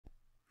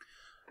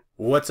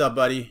What's up,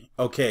 buddy?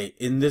 Okay,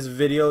 in this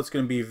video it's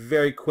going to be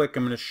very quick.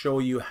 I'm going to show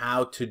you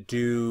how to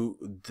do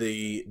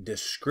the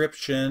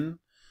description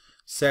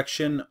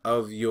section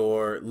of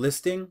your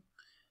listing.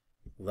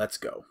 Let's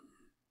go.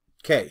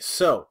 Okay,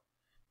 so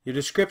your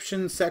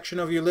description section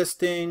of your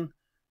listing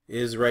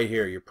is right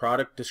here, your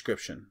product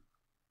description.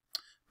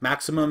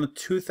 Maximum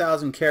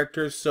 2,000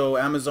 characters, so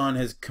Amazon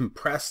has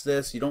compressed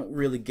this. You don't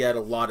really get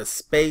a lot of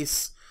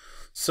space.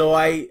 So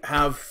I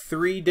have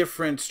 3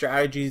 different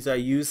strategies I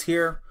use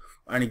here.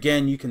 And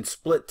again, you can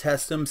split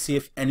test them, see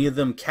if any of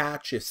them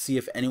catch, see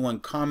if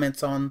anyone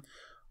comments on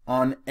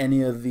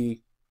any of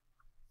the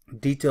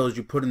details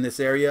you put in this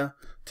area.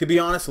 To be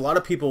honest, a lot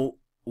of people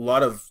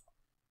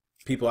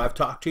I've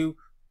talked to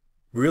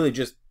really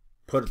just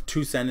put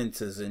 2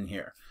 sentences in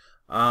here.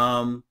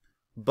 But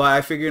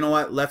I figure, you know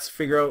what, let's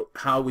figure out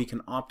how we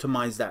can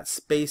optimize that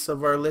space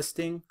of our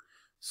listing.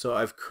 So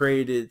I've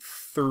created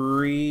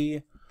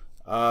 3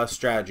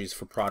 strategies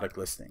for product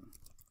listing.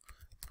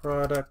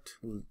 Product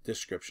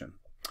description.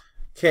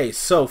 Okay,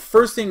 so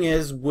first thing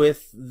is,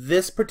 with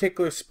this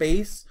particular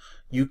space,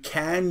 you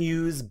can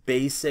use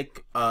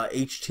basic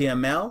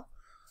HTML.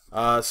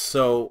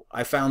 So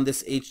I found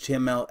this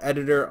HTML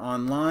editor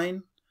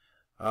online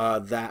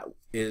that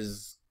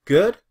is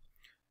good,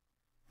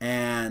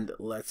 and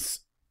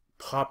let's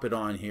pop it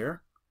on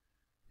here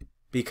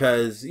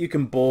because you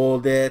can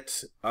bold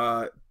it.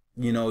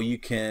 You know, you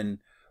can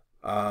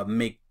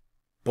make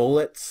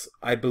bullets.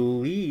 I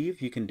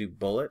believe you can do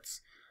bullets.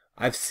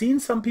 I've seen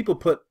some people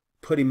put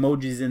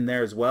emojis in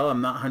there as well.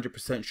 I'm not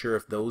 100% sure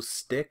if those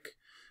stick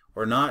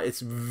or not. It's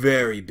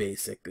very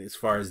basic as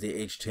far as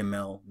the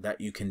HTML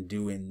that you can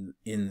do in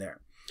there.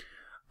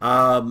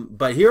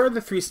 But here are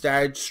the 3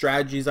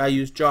 strategies I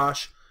use,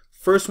 Josh.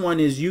 First one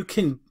is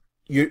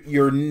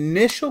your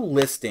initial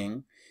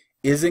listing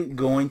isn't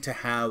going to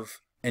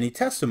have any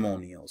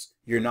testimonials.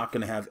 You're not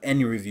going to have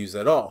any reviews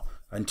at all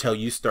until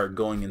you start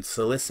going and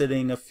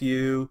soliciting a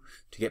few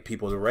to get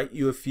people to write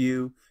you a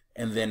few.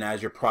 And then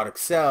as your product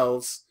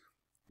sells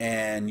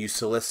and you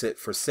solicit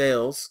for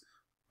sales,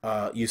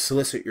 you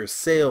solicit your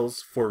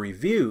sales for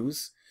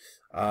reviews,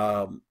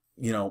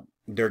 you know,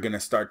 they're going to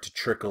start to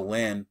trickle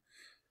in.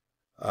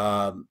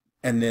 And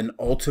then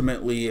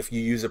ultimately, if you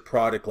use a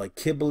product like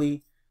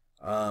𝘿𝙈,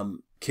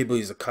 𝘿𝙈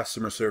is a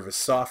customer service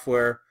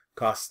software,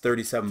 costs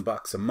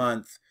 $37 a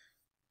month,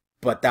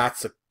 but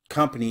that's a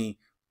company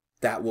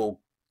that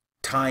will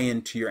tie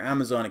into your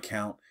Amazon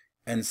account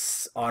and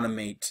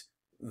automate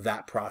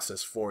that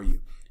process for you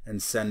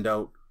and send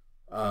out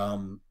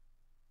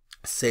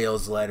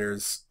sales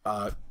letters,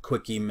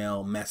 quick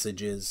email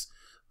messages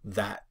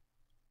that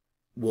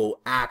will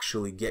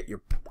actually get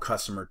your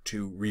customer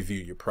to review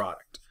your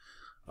product.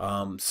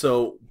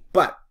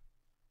 But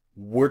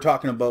we're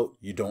talking about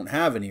you don't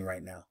have any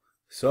right now.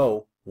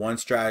 So one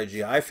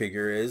strategy I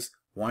figure is,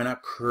 why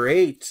not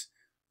create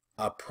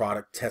a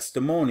product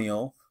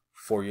testimonial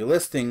for your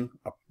listing,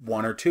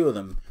 1 or 2 of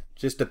them.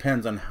 Just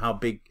depends on how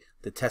big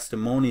the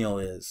testimonial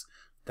is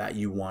that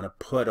you want to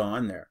put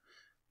on there.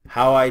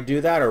 How I do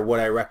that, or what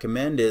I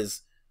recommend,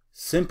 is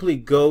simply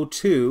go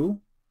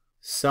to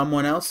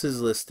someone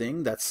else's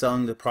listing that's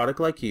selling the product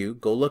like you,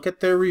 go look at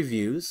their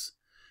reviews,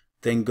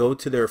 then go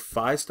to their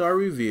 5-star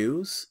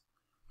reviews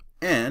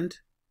and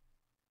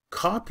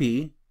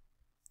copy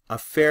a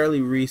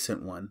fairly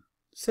recent one.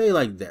 Say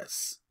like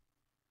this: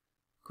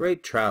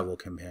 great travel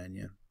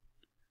companion.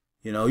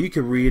 You know, you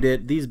could read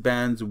it. These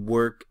bands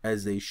work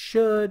as they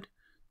should.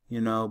 You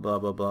know, blah,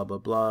 blah, blah, blah,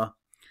 blah.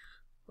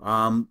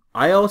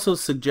 I also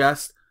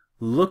suggest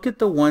look at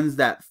the ones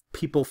that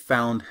people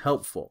found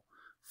helpful.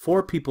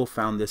 4 people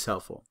found this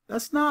helpful.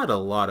 That's not a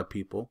lot of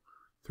people.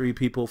 3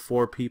 people,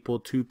 4 people,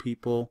 2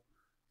 people,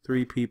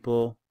 3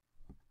 people.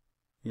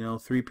 You know,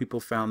 3 people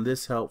found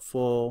this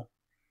helpful.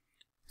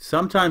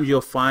 Sometimes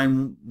you'll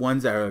find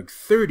ones that are like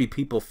 30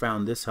 people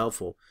found this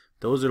helpful.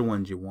 Those are the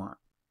ones you want.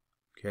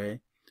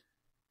 Okay.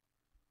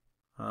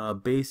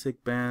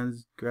 Basic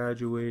bands,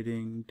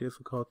 graduating,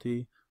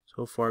 difficulty,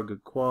 so far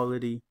good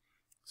quality.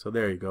 So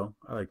there you go.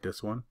 I like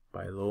this one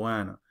by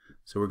Loana.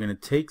 So we're going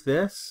to take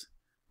this,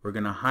 we're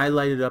going to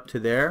highlight it up to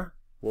there.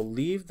 We'll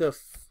leave the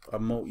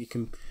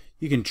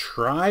you can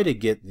try to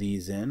get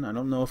these in. I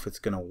don't know if it's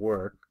going to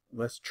work.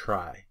 Let's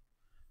try.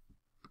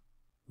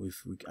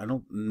 I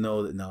don't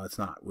know that. No, it's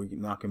not. We're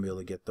not going to be able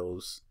to get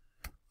those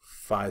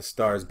 5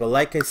 stars. But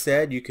like I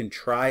said, you can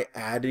try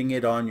adding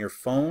it on your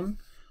phone.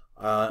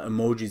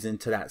 Emojis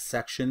into that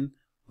section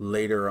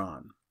later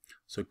on.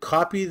 So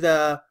copy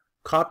the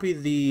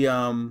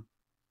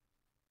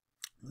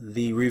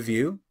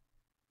review,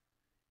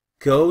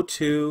 go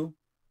to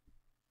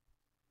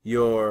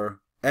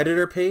your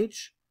editor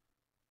page,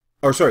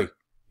 or sorry,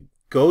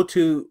 go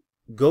to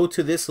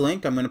this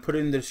link. I'm going to put it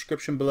in the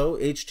description below,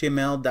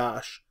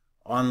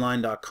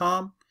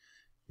 html-online.com.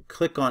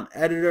 click on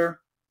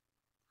editor.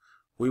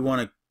 We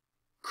want to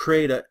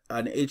create an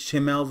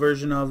HTML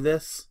version of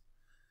this.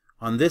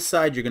 On this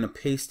side, you're going to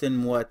paste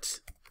in what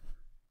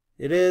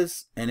it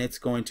is, and it's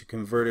going to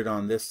convert it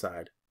on this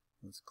side.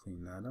 Let's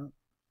clean that up.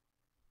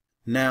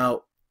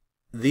 Now,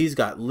 these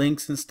got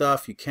links and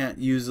stuff. You can't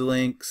use the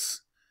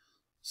links.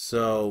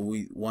 So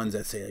ones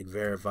that say like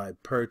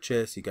verified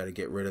purchase, you got to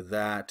get rid of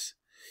that.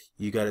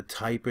 You got to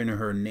type in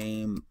her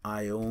name,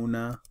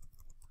 𝐼𝙈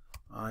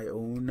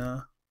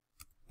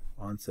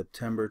on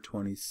September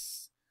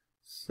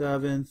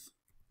 27th.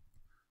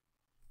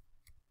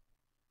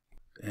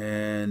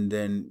 And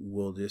then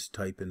we'll just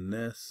type in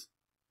this,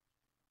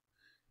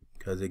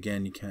 because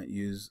again you can't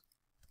use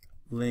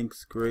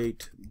links.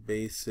 Great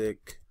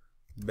basic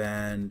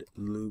band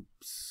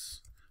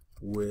loops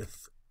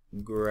with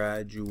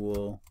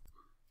gradual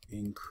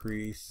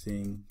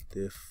increasing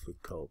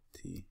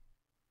difficulty.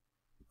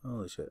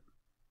 Holy shit.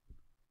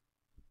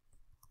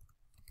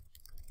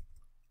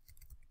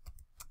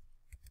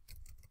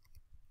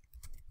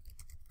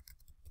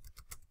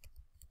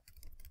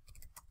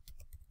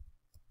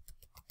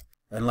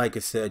 And like I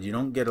said, you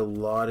don't get a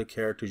lot of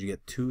characters. You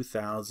get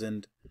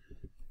 2,000.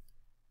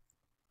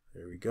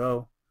 There we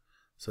go.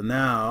 So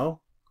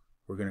now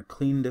we're going to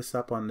clean this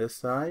up on this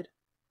side.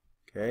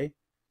 Okay.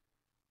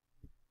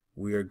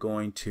 We are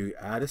going to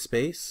add a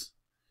space.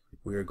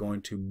 We are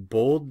going to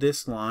bold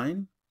this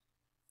line.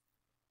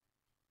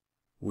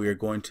 We are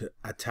going to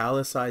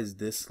italicize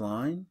this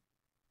line.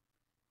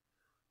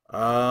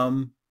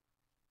 And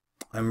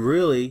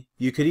really,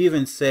 you could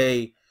even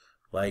say,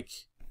 like,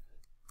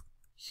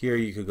 here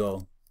you could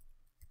go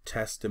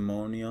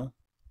testimonial.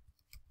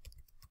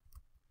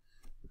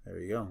 There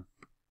you go.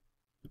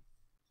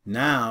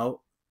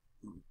 Now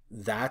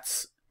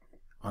that's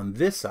on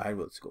this side.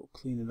 Let's go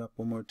clean it up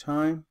one more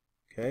time.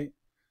 Okay,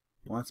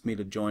 wants me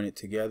to join it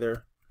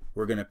together.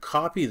 We're going to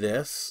copy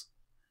this,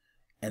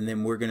 and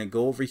then we're going to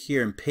go over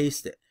here and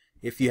paste it.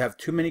 If you have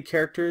too many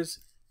characters,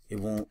 it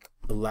won't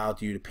allow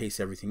you to paste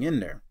everything in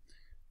there.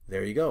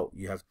 There you go.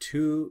 You have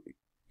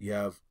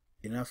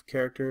enough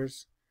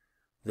characters.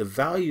 The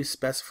value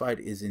specified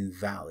is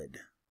invalid.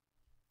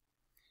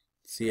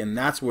 See, and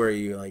that's where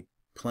you're like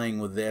playing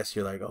with this.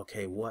 You're like,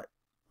 okay, what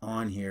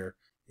on here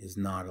is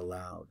not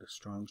allowed?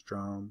 Strong.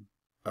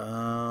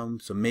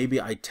 So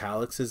maybe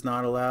italics is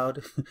not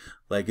allowed.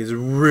 Like, it's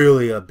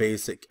really a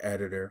basic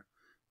editor.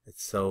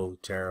 It's so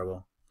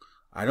terrible.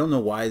 I don't know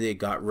why they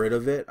got rid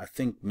of it. I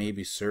think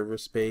maybe server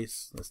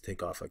space. Let's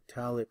take off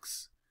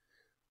italics.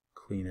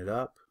 Clean it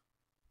up.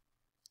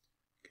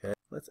 Okay,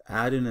 let's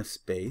add in a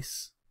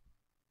space.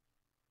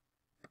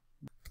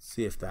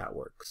 See if that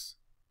works.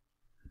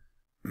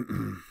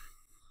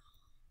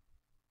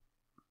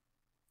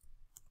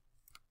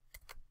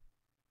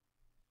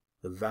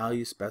 The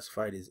value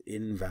specified is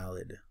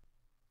invalid.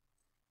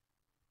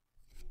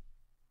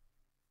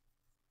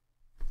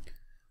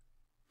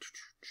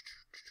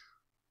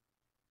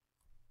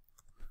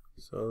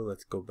 So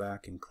let's go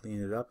back and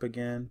clean it up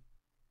again.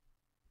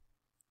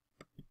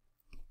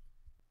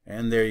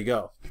 And there you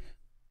go.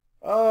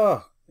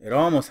 Oh, it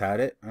almost had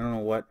it. I don't know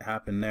what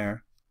happened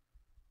there.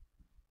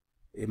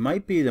 It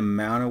might be the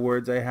amount of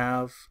words I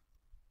have.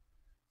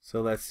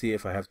 So let's see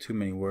if I have too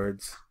many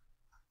words.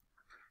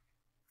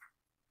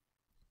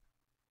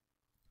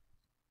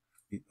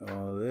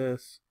 All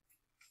this.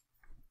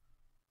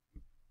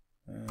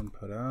 And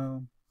put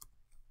out.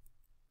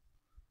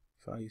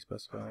 Value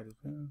specified.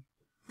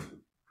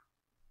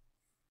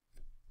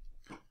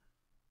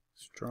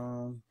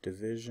 Strong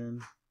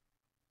division.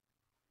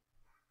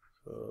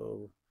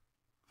 So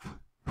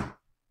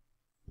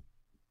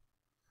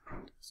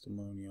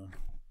testimonial.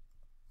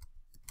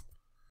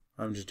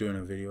 I'm just doing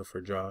a video for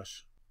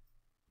Josh.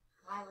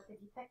 Why? What did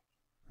you pick?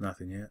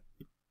 Nothing yet.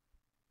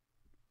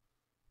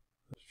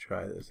 Let's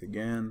try this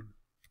again.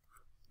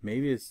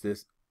 Maybe it's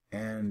this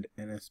and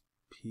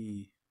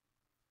NSP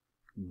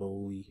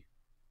bully.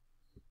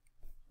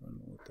 I don't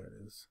know what that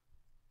is.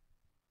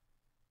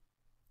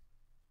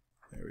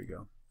 There we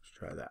go. Let's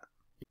try that.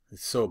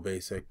 It's so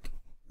basic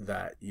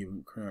that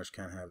you pretty much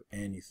can't have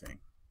anything.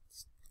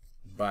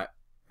 But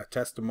a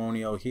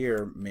testimonial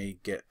here may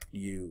get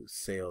you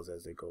sales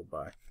as they go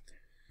by.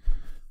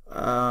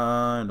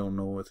 I don't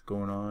know what's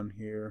going on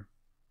here.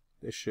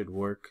 This should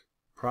work.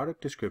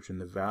 Product description.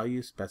 The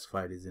value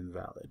specified is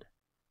invalid.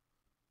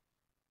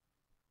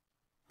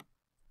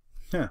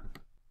 Huh.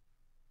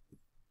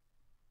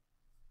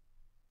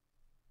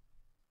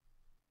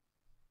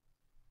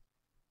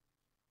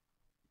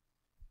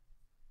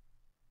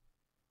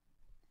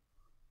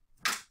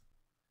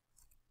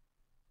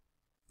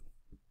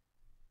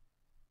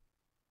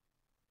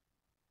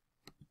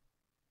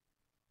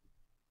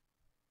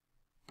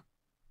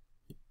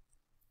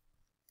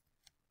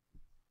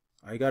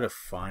 I gotta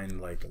find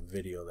like a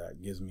video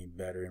that gives me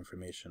better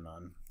information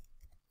on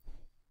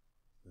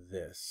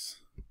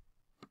this,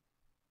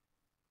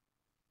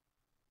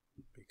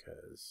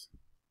 because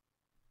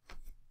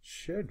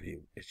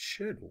it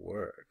should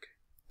work.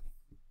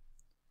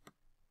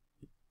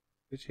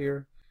 It's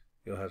here.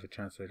 You'll have a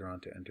chance later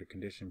on to enter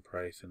condition,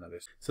 price, and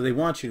others. So they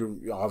want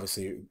you to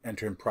obviously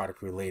enter in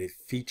product related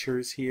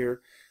features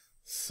here.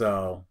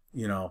 So,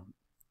 you know,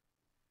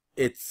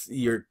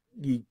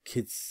 you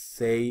could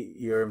say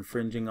you're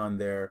infringing on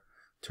their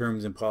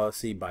terms and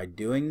policy by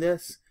doing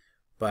this,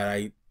 but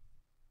I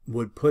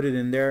would put it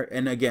in there.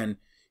 And again,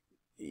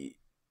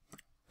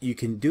 you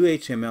can do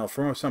HTML.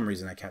 For some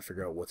reason, I can't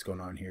figure out what's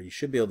going on here. You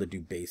should be able to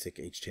do basic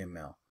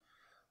HTML.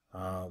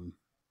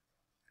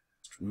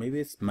 Maybe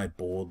it's my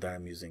bold that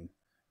I'm using,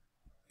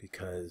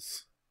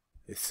 because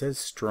it says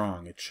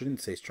strong. It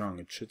shouldn't say strong.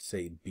 It should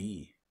say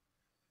B.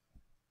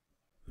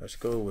 Let's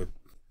go with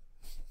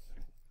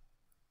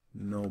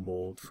no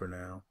bold for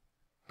now.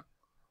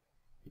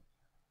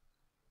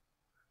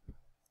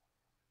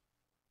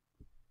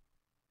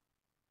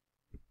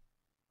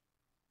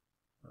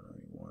 I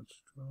don't want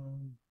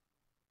strong.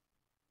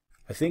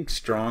 I think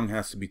strong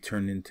has to be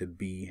turned into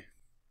B.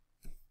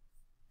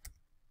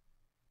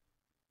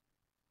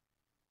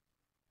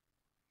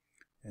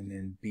 And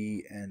then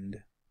B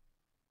end.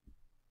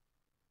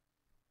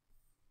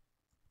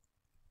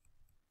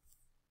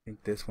 I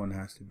think this one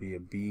has to be a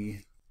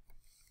B.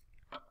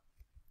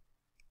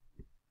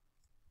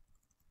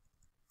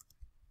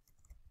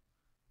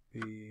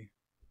 B.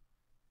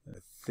 I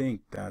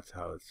think that's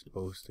how it's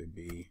supposed to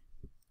be.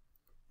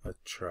 Let's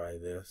try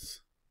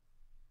this.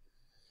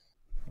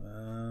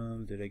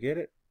 Did I get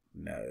it?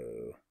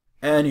 No.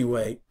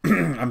 Anyway,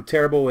 I'm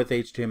terrible with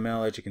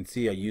HTML. As you can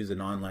see, I use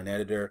an online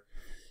editor,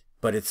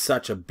 but it's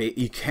such a big,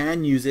 you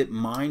can use it.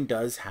 Mine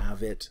does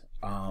have it.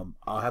 I'll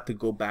have to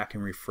go back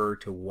and refer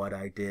to what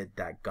I did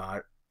that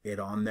got it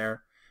on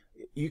there.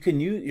 You can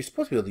use, you're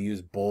supposed to be able to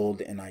use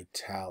bold and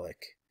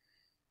italic,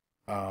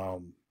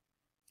 and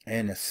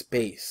a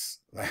space.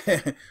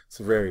 It's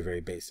very,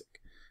 very basic.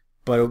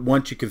 But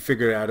once you can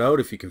figure that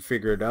out, if you can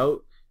figure it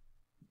out,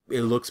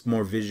 it looks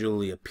more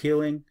visually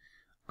appealing.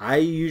 I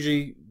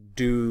usually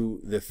do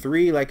the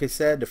three, like I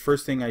said. The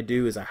first thing I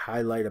do is I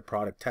highlight a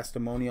product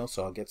testimonial,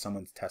 so I'll get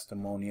someone's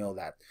testimonial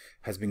that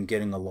has been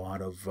getting a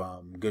lot of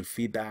good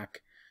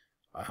feedback.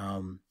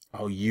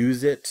 I'll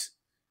use it,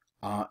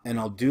 and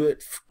I'll do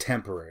it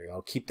temporary.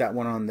 I'll keep that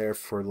one on there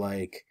for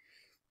like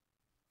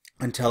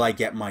until I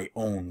get my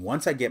own.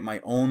 Once I get my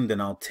own,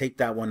 then I'll take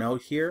that one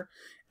out here,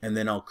 and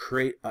then I'll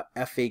create a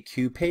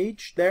FAQ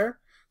page there.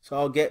 So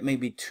I'll get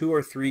maybe 2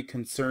 or 3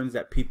 concerns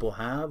that people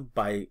have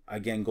by,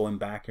 again, going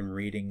back and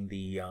reading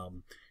the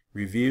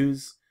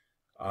reviews,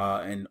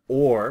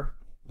 or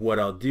what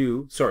I'll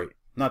do, sorry,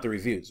 not the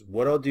reviews.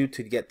 What I'll do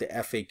to get the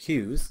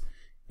FAQs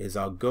is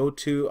I'll go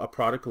to a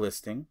product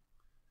listing,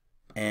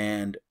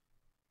 and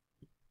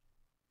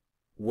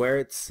where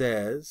it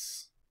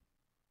says,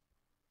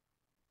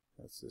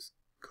 let's just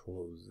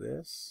close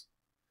this.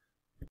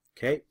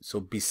 Okay, so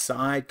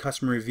beside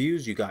customer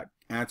reviews, you got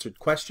answered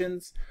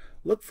questions.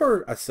 Look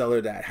for a seller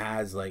that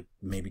has like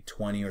maybe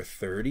 20 or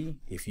 30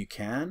 if you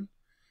can,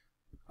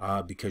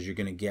 because you're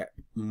going to get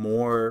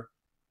more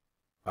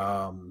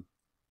of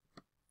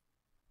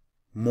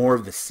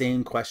the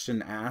same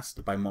question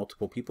asked by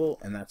multiple people,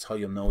 and that's how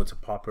you'll know it's a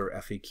popular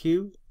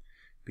FAQ,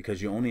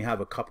 because you only have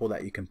a couple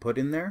that you can put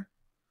in there.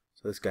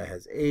 So this guy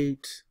has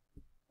 8.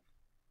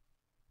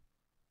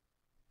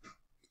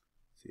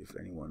 See if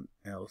anyone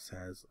else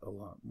has a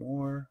lot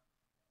more.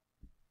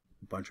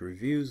 A bunch of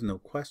reviews, no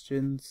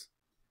questions.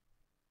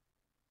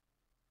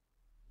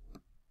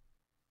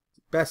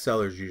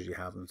 Bestsellers usually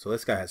have them, so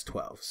this guy has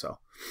 12. So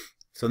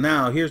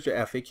now here's your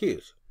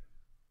FAQs.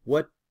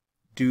 What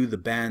do the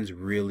bands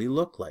really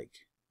look like?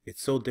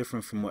 It's so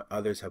different from what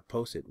others have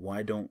posted.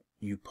 Why don't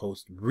you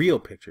post real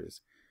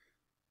pictures?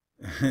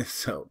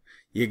 So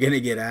you're gonna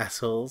get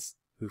assholes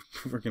who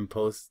freaking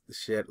post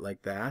shit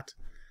like that.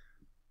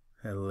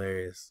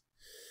 Hilarious.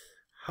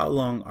 How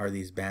long are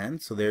these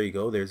bands? So there you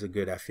go. There's a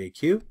good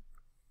FAQ.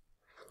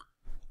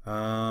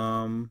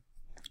 4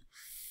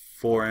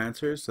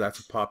 answers. So that's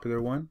a popular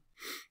one.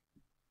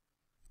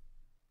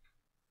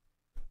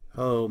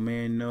 Oh,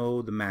 may I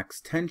know the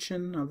max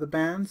tension of the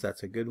bands?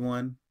 That's a good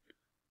one.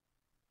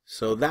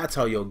 So that's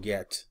how you'll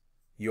get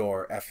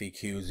your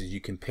FAQs, is you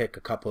can pick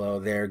a couple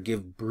out there,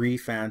 give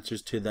brief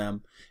answers to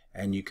them,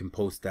 and you can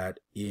post that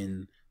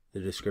in the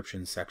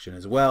description section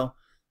as well.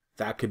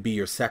 That could be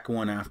your second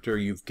one after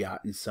you've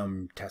gotten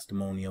some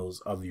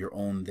testimonials of your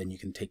own. Then you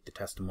can take the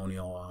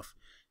testimonial off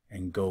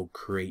and go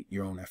create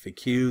your own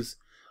FAQs.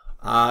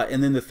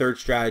 And then the third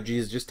strategy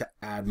is just to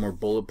add more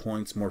bullet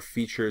points, more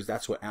features.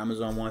 That's what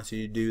Amazon wants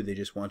you to do. They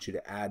just want you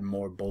to add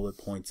more bullet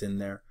points in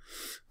there.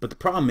 But the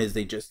problem is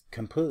they just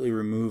completely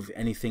remove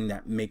anything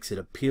that makes it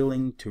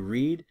appealing to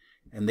read,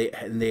 and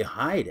they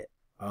hide it.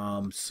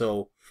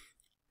 So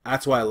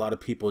that's why a lot of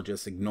people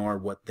just ignore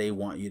what they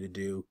want you to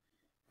do,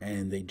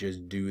 and they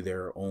just do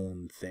their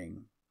own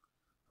thing.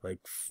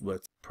 Like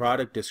with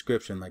product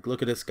description, like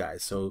look at this guy.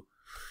 So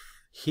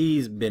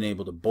he's been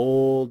able to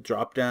bold,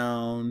 drop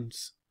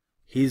downs.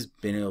 He's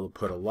been able to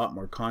put a lot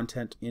more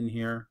content in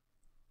here.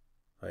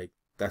 Like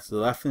that's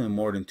definitely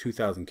more than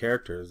 2,000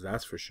 characters,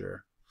 that's for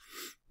sure.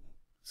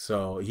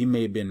 So he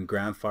may have been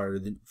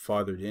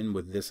grandfathered in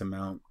with this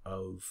amount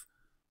of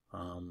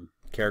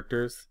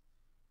characters.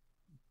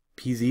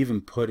 He's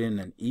even put in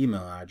an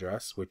email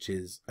address, which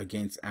is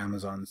against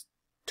Amazon's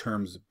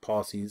terms of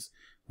policies.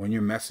 When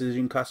you're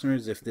messaging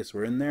customers, if this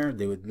were in there,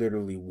 they would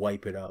literally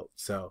wipe it out.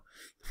 So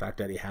the fact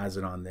that he has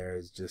it on there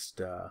is just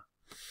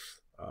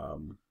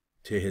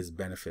to his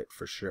benefit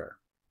for sure.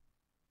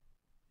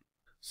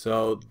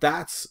 So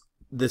that's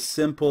the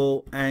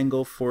simple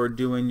angle for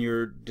doing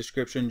your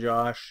description,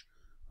 Josh.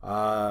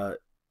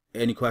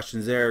 Any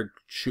questions there,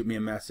 shoot me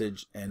a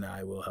message and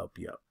I will help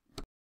you out.